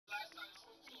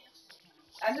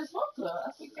I just spoke to her.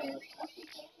 I speak to her.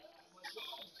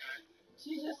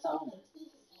 She just told me.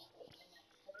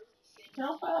 She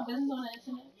don't file business on the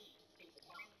internet.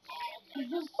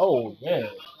 Oh yeah.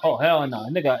 Oh hell no.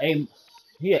 Nigga A.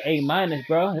 He a A minus,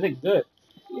 bro. That nigga good.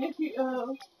 If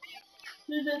you,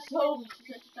 she just told me. She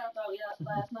said she found out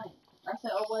last night. I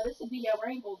said, oh, well, this would be your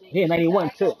rainbow baby. He a She said, 91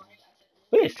 I too. told her.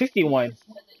 He is 61.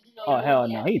 But then, you know, Oh you hell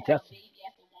only no. have to He have a definitely baby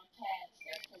after one pass.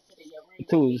 That's considered your rainbow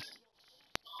twos. baby.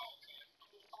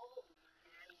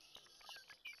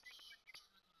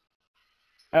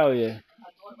 Hell yeah. My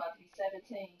daughter about to be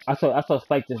 17. I saw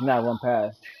Spike just now run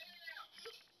past.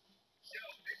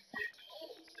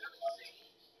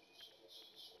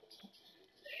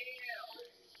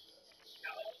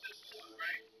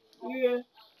 Yeah.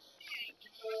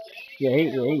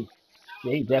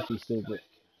 He definitely stupid.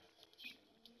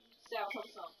 Sal told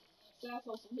some. Sal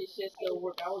told some his shit still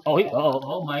work. I was Oh he mad.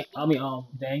 oh Mike. I mean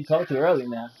dang called too early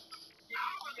now.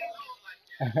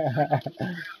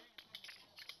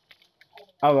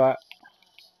 All right.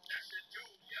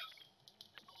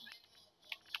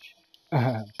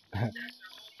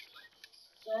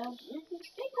 Sal,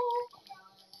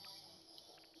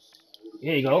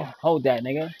 Here you go. Hold that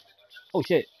nigga. Oh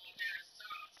shit.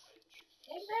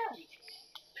 they married.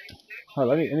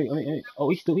 Hold on, let me. Oh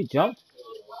he jumped.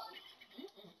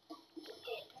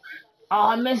 Oh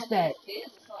I missed that.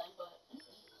 Kids or something, but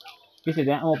He said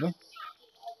that I'm open.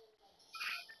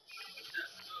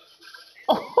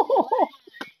 Oh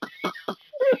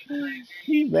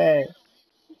he mad.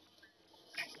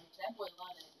 that boy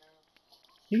love that girl.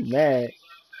 He mad.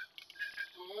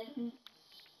 Mm-hmm.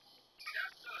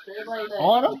 Everybody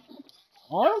On that. him?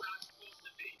 On him?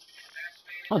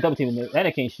 I'm double teaming it. That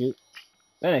nigga can't shoot.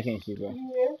 That nigga can't shoot, bro.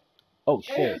 Yeah. Oh And,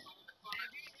 shit.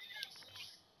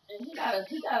 and he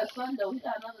got a son though. He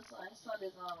got another son. His son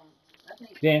is I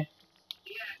think. Then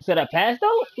you said that pass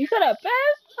though? You said that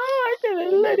pass? Oh I said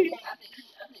it litty. I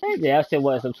think he's Yeah, I said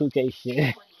what some 2K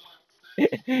shit. 21. Yeah,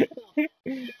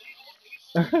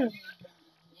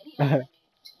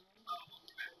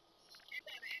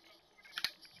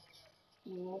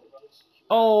 he older than me.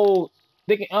 Oh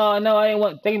thinking no I didn't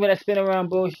want thinking about that spin around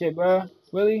bullshit, bro.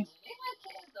 Really? They like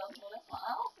kids though, so that's why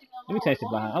I don't see nothing Let me wrong. As test it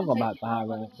long as behind. you I'm can going take care of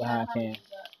her, no matter behind how much Cam. you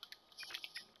got.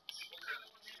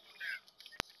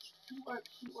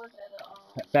 She work at a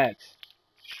Facts.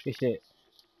 Good shit.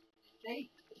 they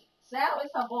Sal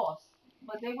is her boss,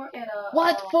 but they work at a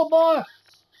What football?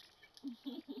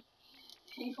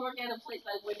 she work at a place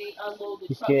like where they unload the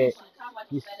He's trucks scared. and shit, kind of like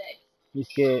a He's FedEx. he's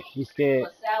scared. He's scared.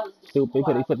 But Sal is the Stupid.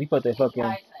 supervisor, He put the and he fucking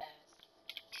hides her ass.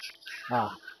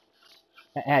 ah.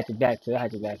 I had your back too. I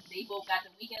had your back. They both got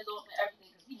the weekends off and everything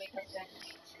because he make her schedule.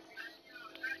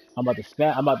 I'm about to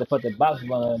spam. I'm about to put the box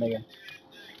on that nigga.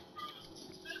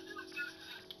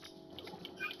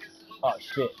 Oh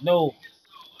shit. No.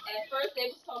 At first, they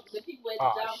was talking. The people at the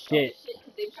Oh job was talking shit. shit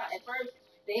because they was trying. At first,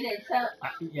 they didn't tell.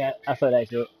 Yeah, I saw that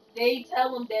shit. They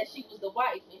tell them that she was the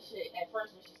wife and shit. At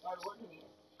first, when she started working here,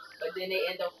 but then they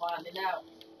end up finding out.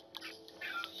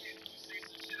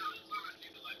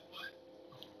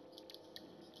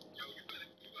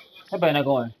 I better not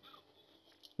going.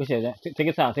 Good shit. Take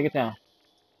your time. Take your time.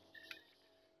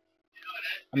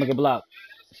 I'm gonna get blocked.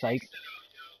 Psych.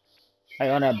 Hey,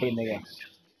 on that big nigga.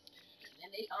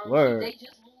 And they Word. they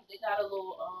just moved. They got a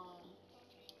little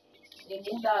They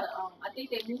moved out. I think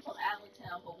they moved from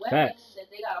Allentown, but where they Facts.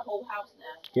 moved, they got a whole house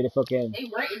now. Get it fucking They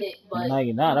renting it, but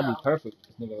 99. That'd be perfect.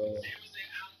 This nigga right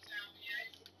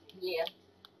yeah.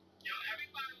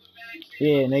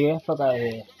 here. Yeah, nigga. Fuck out of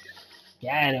here.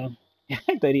 Got him.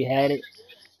 I thought he had it.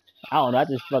 I don't know. I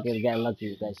just fucking got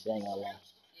lucky with that shit. I ain't gonna lie.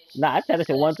 Nah, I tried that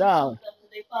shit one time.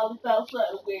 They probably found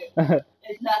something where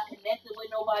it's not connected with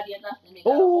nobody or nothing. They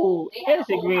got Ooh, they had a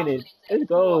innocent whole house green. with Let's exact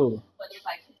go. but it's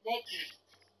like connected.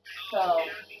 So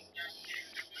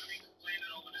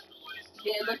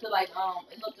yeah, it looked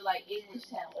like English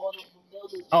Town. All the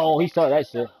buildings. Oh, he saw that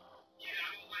shit.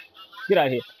 Get out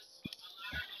of here.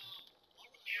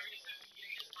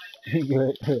 He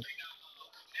good.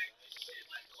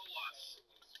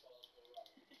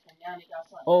 And now they got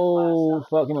something that's Oh, five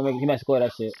fuck. He might score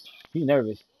that shit. He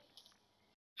nervous.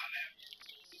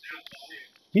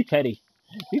 He petty.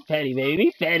 He petty, baby.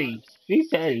 He petty. He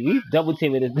petty. He double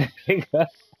teaming this nigga.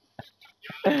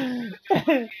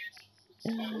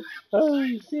 Oh,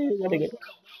 shit. That nigga.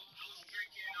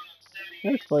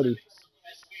 That's funny.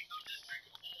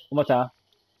 One more time.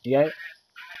 You got it?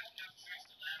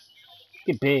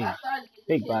 Get big. I started to get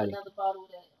the Big kids body. another bottle of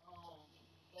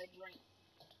that drink.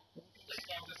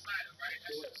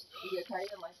 Yeah, kind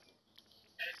of like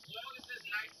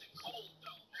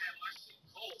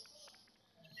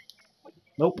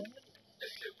Nope.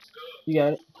 You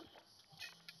got it.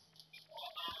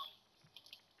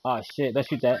 Oh shit, let's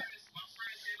shoot that.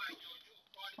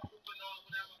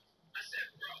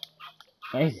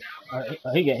 Man,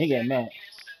 he get mad.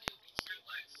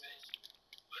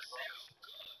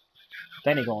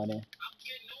 That ain't going in.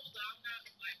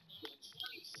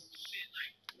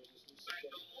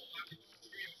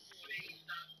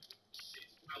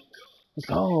 Let's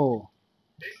go.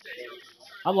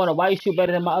 I wonder why you shoot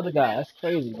better than my other guy. That's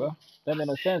crazy, bro. That made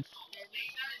no sense.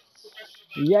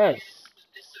 Yes.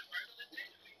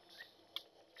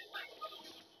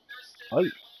 Oh,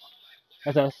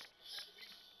 that's us.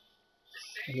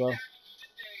 Let's go.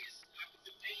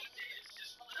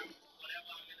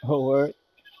 Oh, word.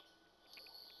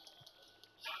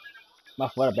 My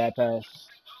what a bad pass.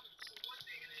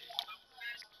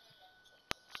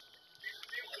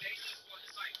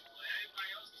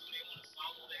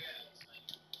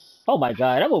 Oh my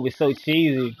god, that movie's so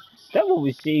cheesy. That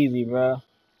movie's cheesy, bro.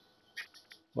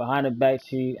 Behind the back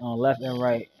cheat on left and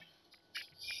right.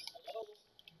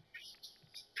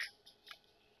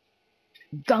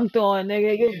 Dunked on,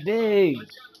 nigga. Get big.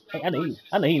 Hey, I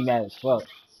know he mad as fuck.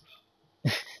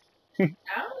 I don't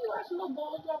watch no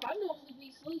ball drop. I normally be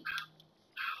asleep.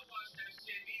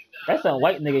 That's some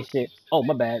white nigga shit. Oh,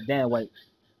 my bad. Damn white.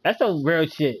 That's some real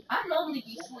shit. I normally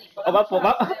be asleep, but Oh, I'm my fault.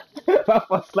 trying to My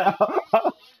fault. Slap.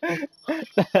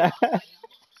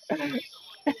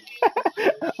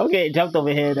 I'm getting jumped over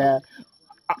here now.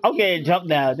 I'm getting jumped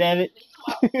now. Damn it.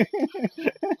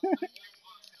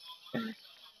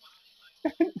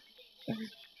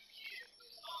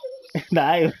 Nah,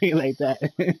 I ain't really like that.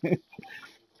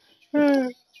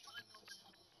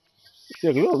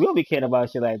 Shit, we don't be caring about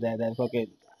shit like that. That fucking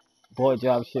boy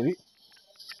job shit.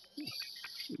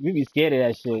 We be scared of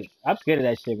that shit. I'm scared of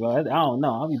that shit, bro. I don't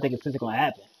know. I be thinking something's gonna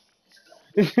happen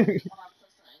with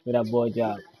that boy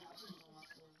job.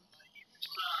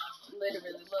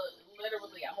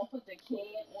 literally, I'm gonna put the can on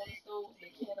the stove,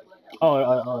 the can of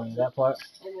like That part.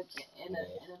 in a bag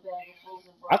of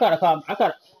frozen I gotta broccoli.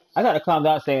 calm. I gotta calm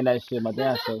down saying that shit. My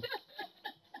damn self.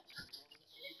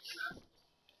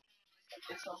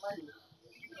 It's some money.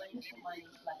 Bring some money.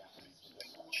 Like,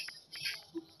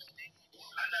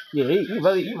 Yeah, you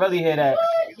really hear that.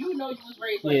 you know you was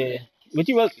raised like Yeah, that. but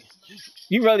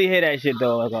you really hear that shit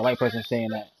though, like a white person saying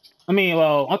that. I mean,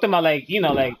 well, I'm talking about like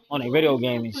like on a video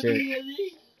game and shit,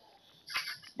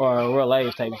 or a real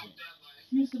life type shit.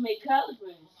 Used to make collard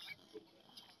greens.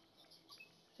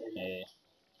 Yeah,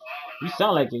 you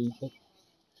sound like you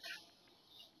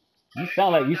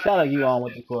sound like you on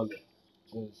what you call it,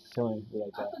 showing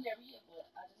like I that. cook every year, but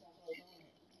I just have to doing it.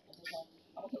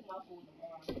 I'm gonna cook my food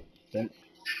tomorrow. Then,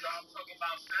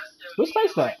 which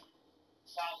place that?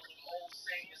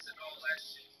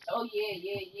 Oh yeah.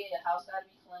 House gotta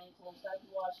be clean, clothes gotta be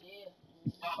washed.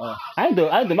 Yeah. I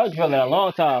ain't do my drill in a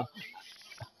long time.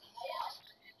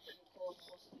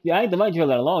 Yeah, I ain't do my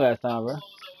drill in a long ass time, bro.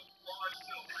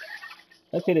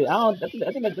 That's it.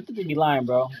 I think they be lying,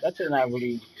 bro. That's it. Not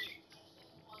really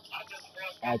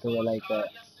accurate like that.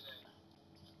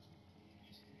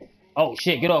 Oh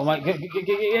shit! Get off, Mike.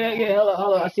 Yeah.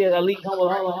 Hold on. I see an elite.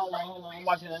 Hold on. I'm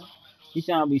watching that. He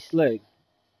trying to be slick.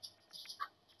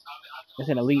 That's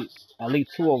an elite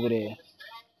two over there.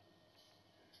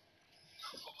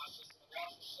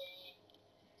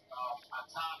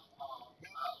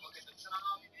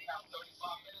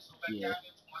 Yeah.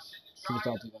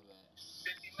 Superstar too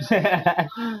bad.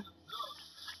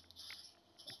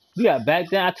 You got back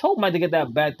down. I told Mike to get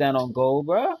that back down on goal,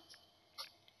 bro.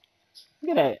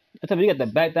 Look at that. I told you got the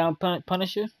back down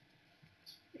Punisher.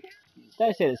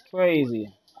 That shit is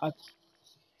crazy.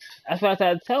 That's what I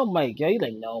tried to tell Mike. Yo, he's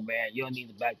like, no, man, you don't need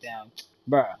to back down,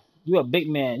 bro. You a big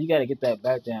man. You gotta get that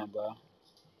back down, bro.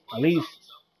 At least,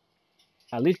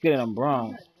 at least get it on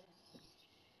bronze.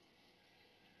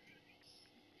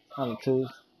 On the twos.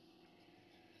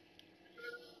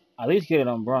 At least get it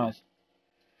on bronze.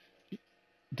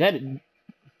 That did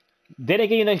they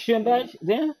give you no shooting badge?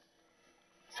 Then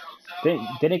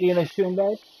did they give you no shooting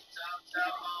badge?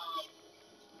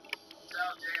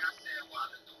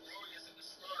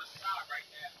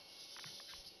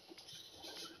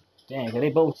 Dang, 'cause they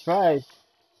both tried.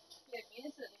 Yeah, me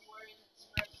and the Warriors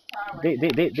express power They right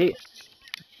they now.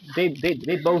 they they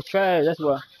they both tried. That's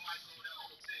why.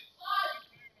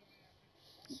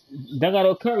 They got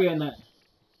no Curry on that.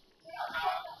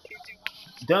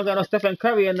 They don't got no Stephen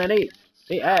Curry on that.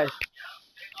 They ass.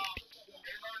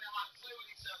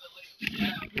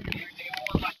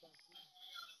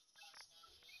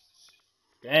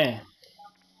 Damn.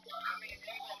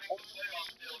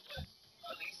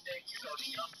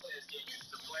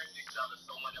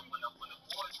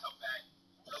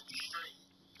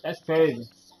 That's crazy.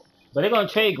 But they're gonna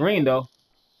trade Green though.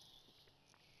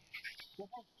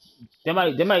 They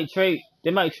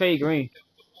might trade Green.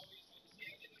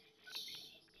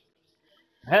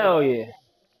 Hell yeah.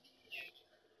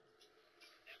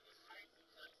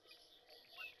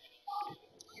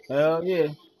 Hell yeah.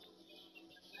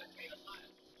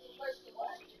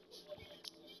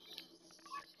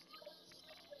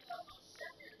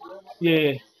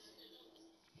 Yeah.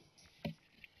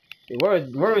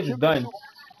 The words is done.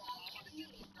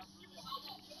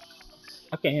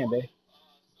 I can't hear, babe.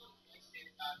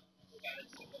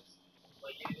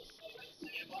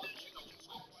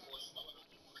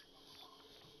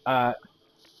 Uh,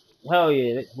 hell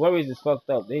yeah. Warriors is fucked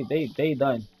up. They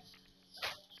done.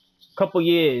 Couple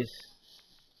years.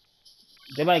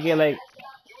 They might get like.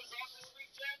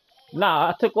 Nah,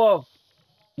 I took off.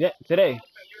 Yeah, today.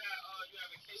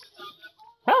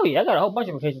 Hell yeah, I got a whole bunch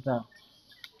of vacation time.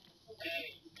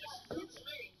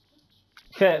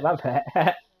 Shit, my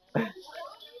bad.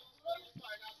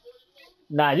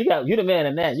 Nah, you the man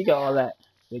in that. You got all that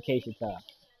vacation time.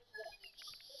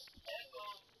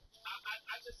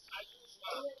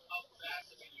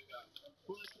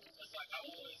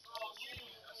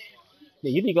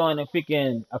 Yeah, you be going to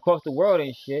freaking across the world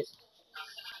and shit.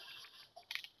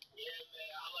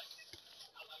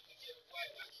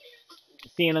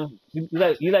 Seeing them, you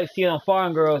like seeing them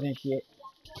foreign girls and shit.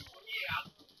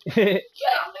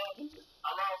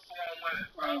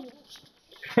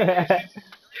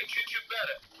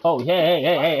 Oh,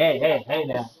 hey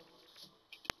now.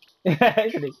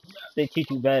 they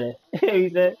teach you better. He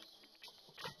said,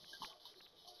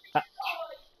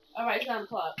 Alright, 9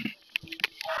 o'clock.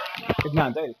 it's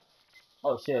not dirty.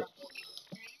 Oh shit.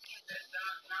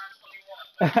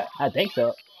 I think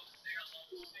so.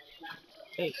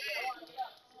 Hey.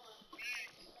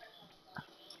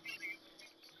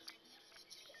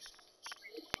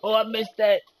 Oh, I missed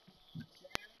that.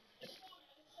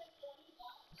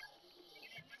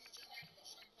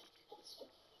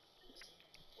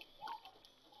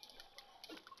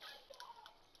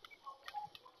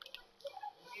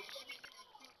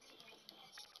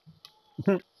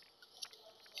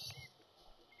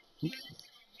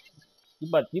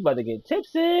 You about to get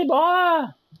tipsy, boy.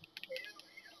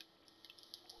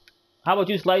 How about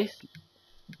you, Slice?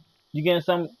 You getting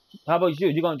some? How about you?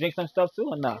 You gonna drink some stuff too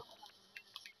or not?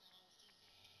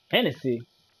 Hennessy.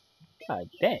 God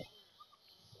damn.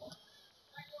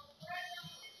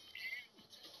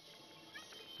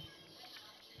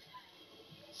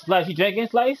 Slice, you drinking?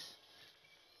 Slice,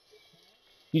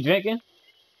 you drinking?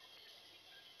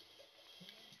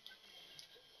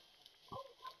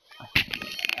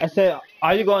 I said,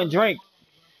 are you gonna drink?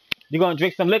 You gonna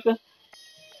drink some liquor?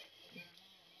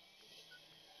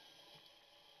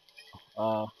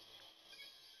 Uh,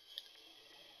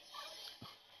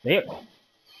 there.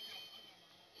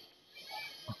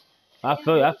 I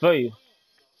feel you. I feel you.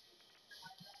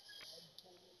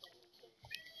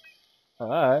 All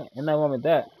right, ain't nothing wrong with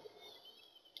that.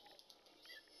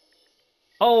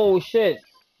 Oh shit,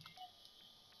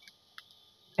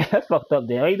 that's fucked up.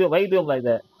 There, why you doing? Why you doing like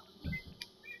that?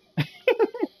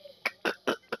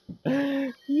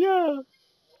 Yeah,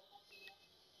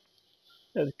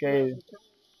 that's crazy.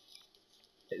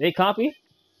 They copy?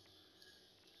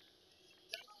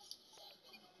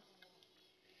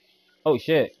 Oh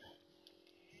shit.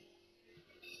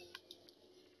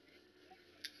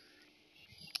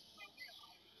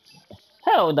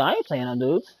 Hell no, I ain't playing on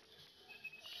dudes.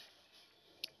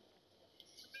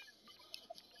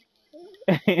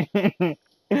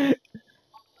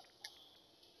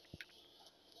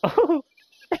 Oh,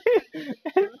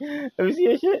 let me see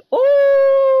your shit.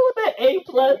 Oh, that A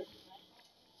plus.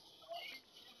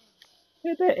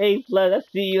 Hit that A plus.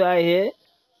 I see you out here.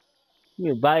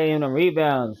 You buy him the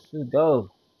rebounds. Let's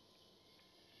go.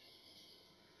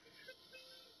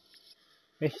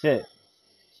 This shit.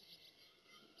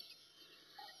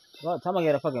 Well, time I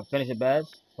gotta fucking finish a badge.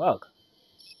 Fuck.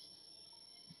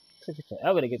 Took it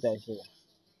forever to get that shit.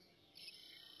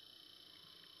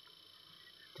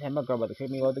 Damn, my girl about to kick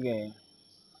me out the game.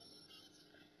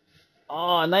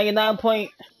 Oh,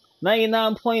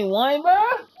 99.1, bro?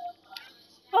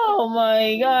 Oh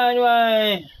my god,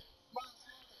 Ryan.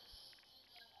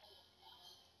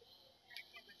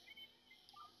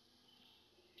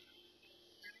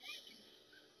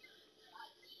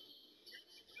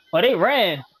 Oh, they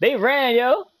ran. They ran,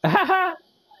 yo.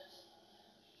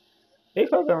 They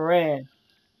fucking ran.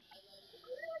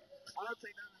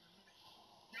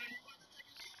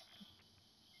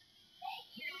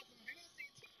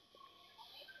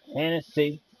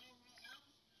 Hennessy.